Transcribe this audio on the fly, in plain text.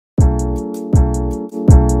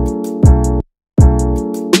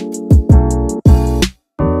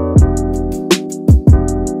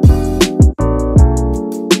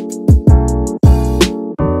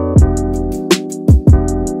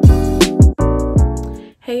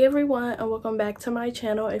Hey everyone, and welcome back to my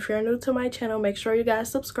channel. If you're new to my channel, make sure you guys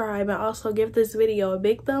subscribe and also give this video a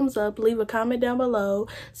big thumbs up. Leave a comment down below.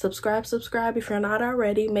 Subscribe if you're not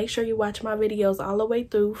already. Make sure you watch my videos all the way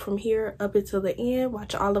through from here up until the end.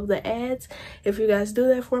 Watch all of the ads. If you guys do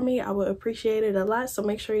that for me, I would appreciate it a lot. So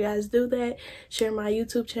make sure you guys do that. Share my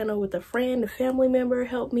YouTube channel with a friend, a family member.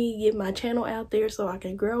 Help me get my channel out there so I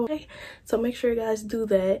can grow. So make sure you guys do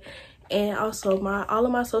that. And also all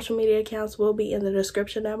of my social media accounts will be in the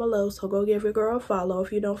description down below, so go give your girl a follow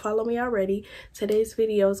if you don't follow me already. Today's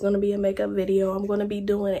video is going to be a makeup video. I'm going to be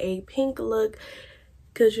doing a pink look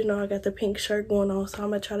because you know I got the pink shirt going on, so I'm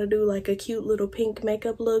going to try to do like a cute little pink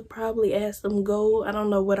makeup look, probably add some gold. I don't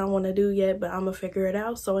know what I want to do yet, but I'm going to figure it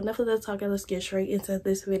out. So enough of the talking, let's get straight into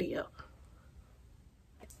this video.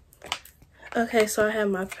 Okay, so I have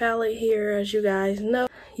my palette here. As you guys know,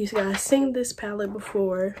 you guys seen this palette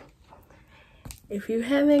before. If you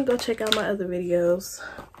haven't, go check out my other videos.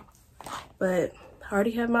 But I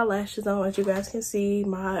already have my lashes on, as you guys can see.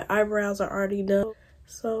 My eyebrows are already done.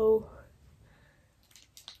 So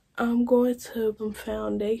I'm going to put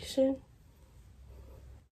foundation.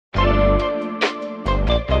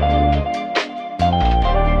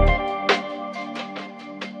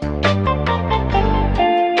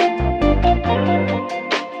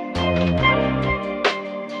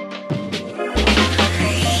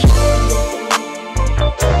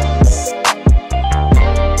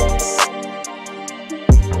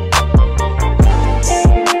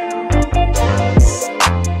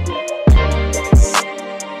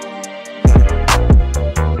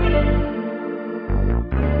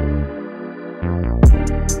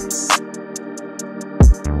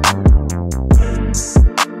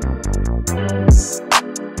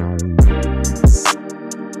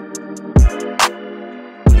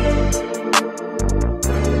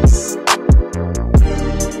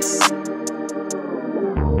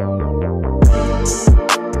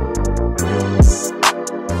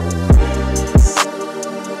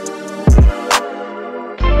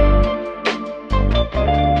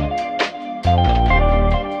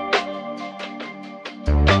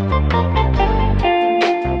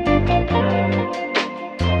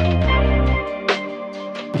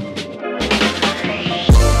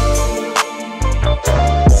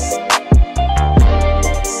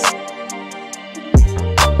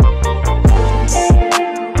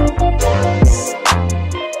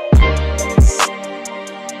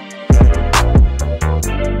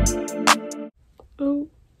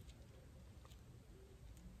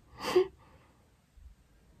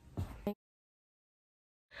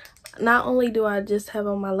 Not only do I just have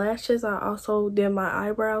on my lashes, I also did my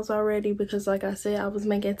eyebrows already because like I said, I was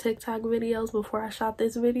making TikTok videos before I shot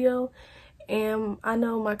this video. And I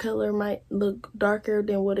know my color might look darker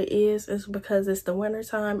than what it is. It's because it's the winter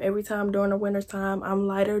time. Every time during the winter time, I'm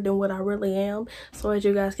lighter than what I really am. So as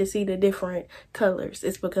you guys can see the different colors,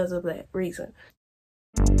 it's because of that reason.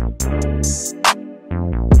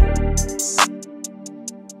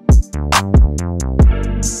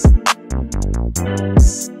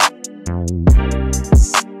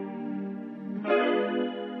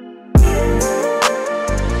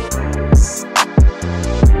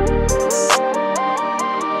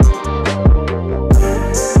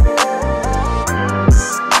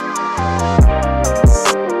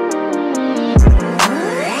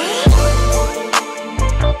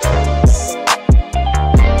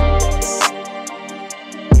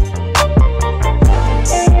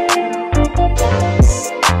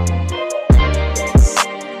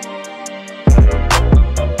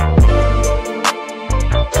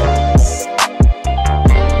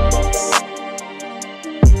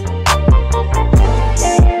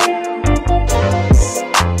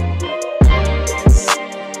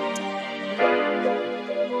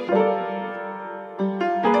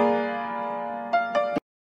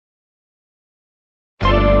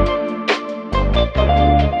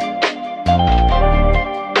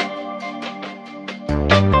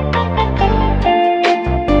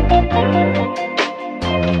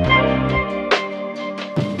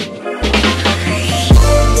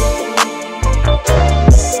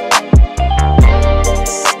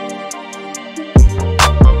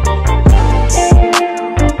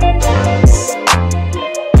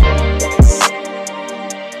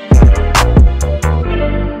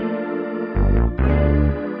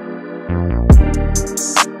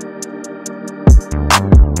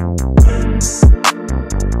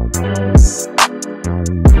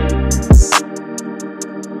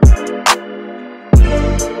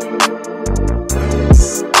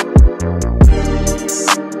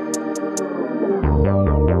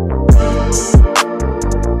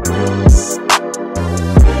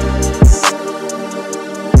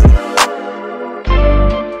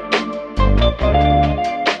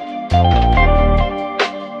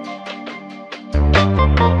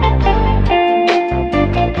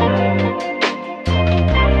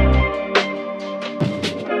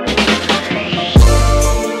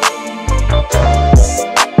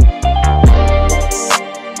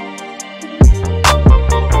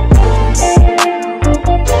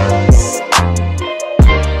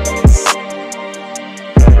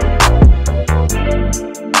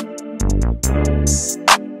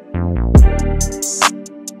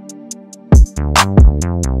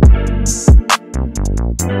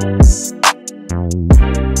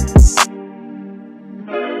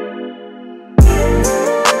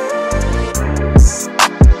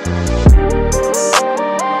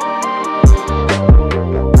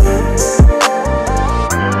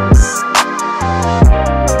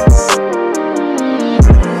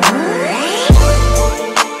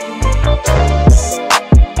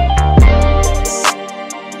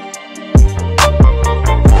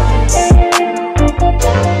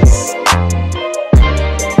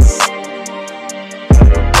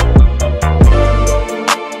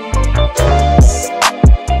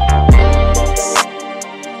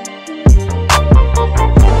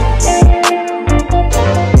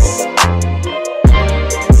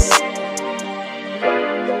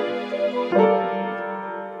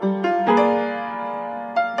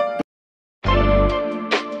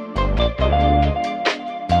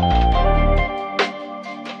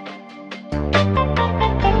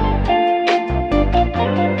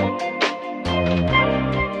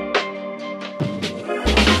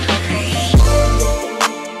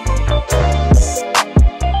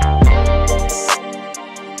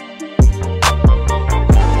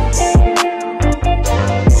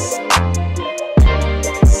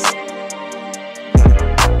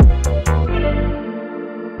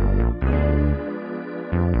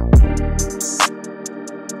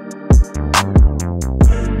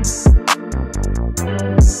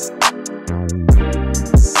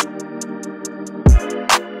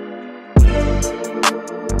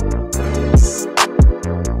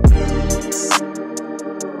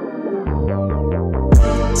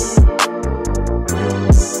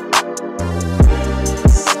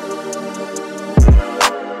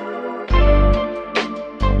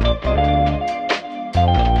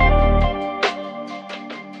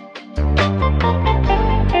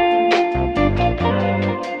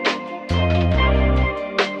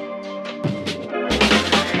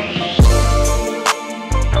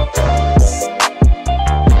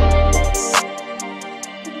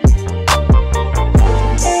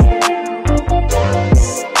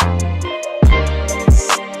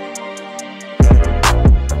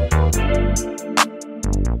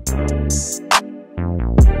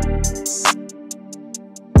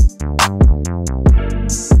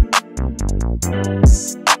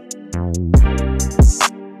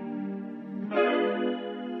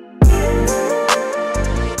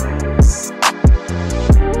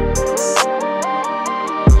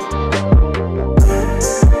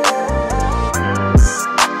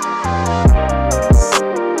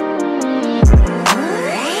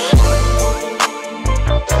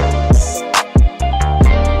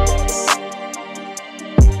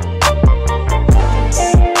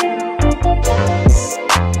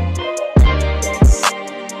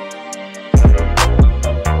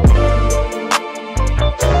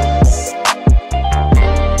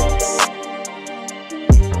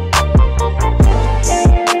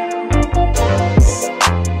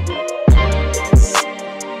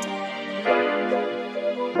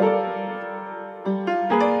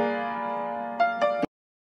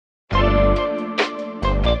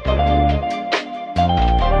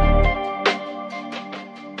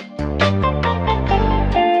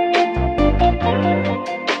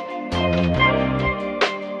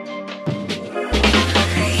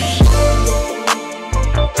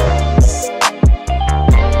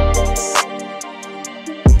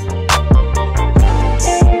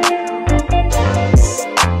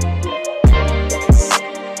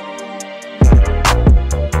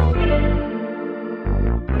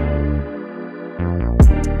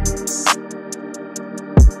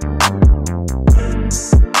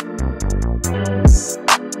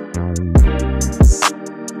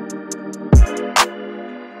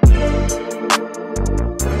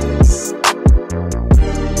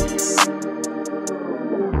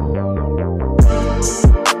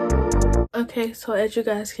 Okay, so as you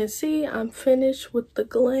guys can see, I'm finished with the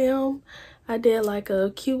Glam. I did like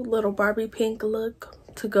a cute little Barbie pink look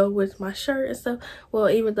to go with my shirt and stuff. Well,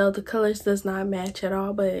 even though the colors does not match at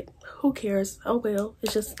all, but who cares? Oh well,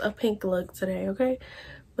 it's just a pink look today, okay?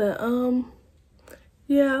 But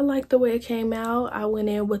yeah, I like the way it came out. I went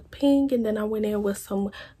in with pink and then I went in with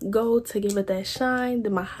some gold to give it that shine,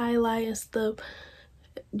 then my highlight and stuff.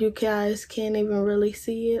 You guys can't even really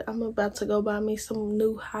see it. I'm about to go buy me some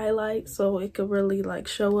new highlights so it could really like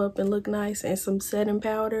show up and look nice, and some setting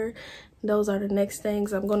powder. Those are the next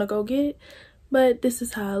things I'm gonna go get. But this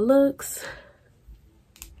is how it looks.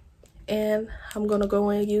 And I'm gonna go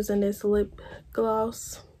in using this lip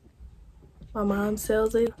gloss. My mom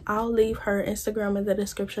sells it. I'll leave her Instagram in the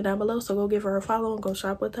description down below, so go give her a follow and go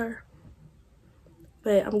shop with her.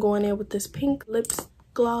 But I'm going in with this pink lip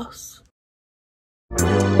gloss.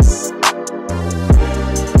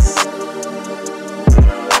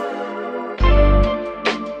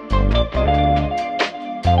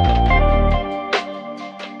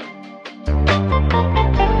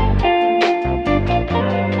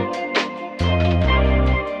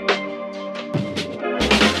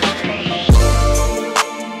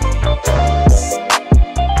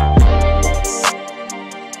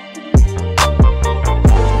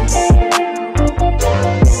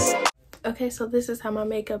 Okay, so this is how my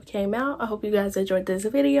makeup came out. I hope you guys enjoyed this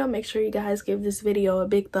video. Make sure you guys give this video a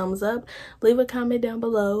big thumbs up. Leave a comment down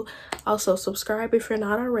below. Also, subscribe if you're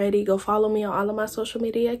not already. Go follow me on all of my social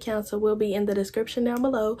media accounts. It will be in the description down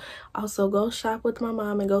below. Also, go shop with my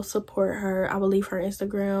mom and go support her. I will leave her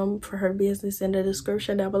Instagram for her business in the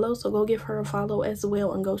description down below. So go give her a follow as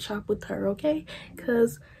well and go shop with her, okay?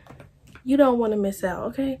 Because you don't want to miss out,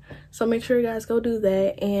 okay? So make sure you guys go do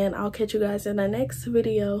that. And I'll catch you guys in the next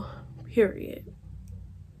video. Period.